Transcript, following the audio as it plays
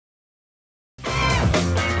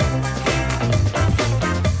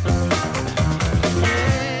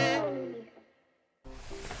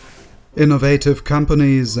Innovative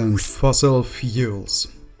companies and fossil fuels.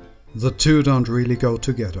 The two don't really go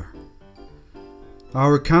together.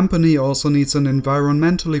 Our company also needs an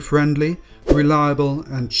environmentally friendly, reliable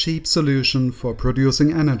and cheap solution for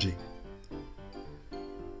producing energy.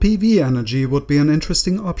 PV energy would be an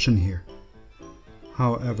interesting option here.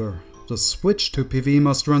 However, the switch to PV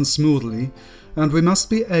must run smoothly and we must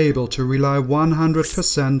be able to rely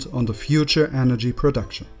 100% on the future energy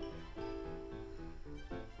production.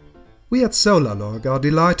 We at SolarLog are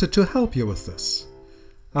delighted to help you with this.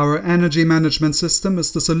 Our energy management system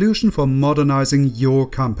is the solution for modernizing your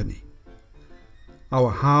company.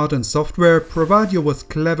 Our hard and software provide you with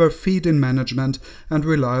clever feed-in management and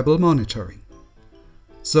reliable monitoring,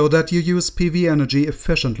 so that you use PV energy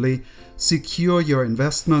efficiently, secure your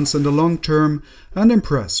investments in the long term and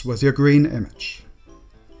impress with your green image.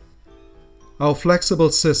 Our flexible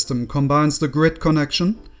system combines the grid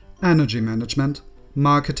connection, energy management,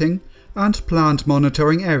 marketing and plant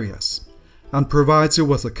monitoring areas and provides you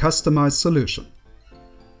with a customized solution.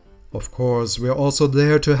 Of course, we are also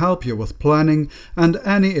there to help you with planning and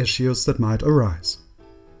any issues that might arise.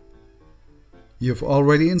 You've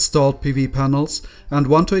already installed PV panels and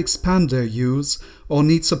want to expand their use or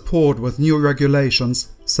need support with new regulations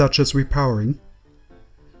such as repowering?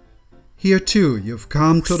 Here too you've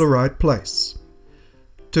come to the right place.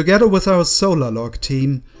 Together with our SolarLog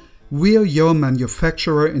team, we are your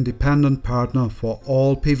manufacturer-independent partner for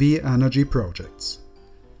all PV energy projects.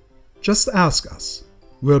 Just ask us.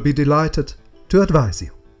 We'll be delighted to advise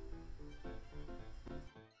you.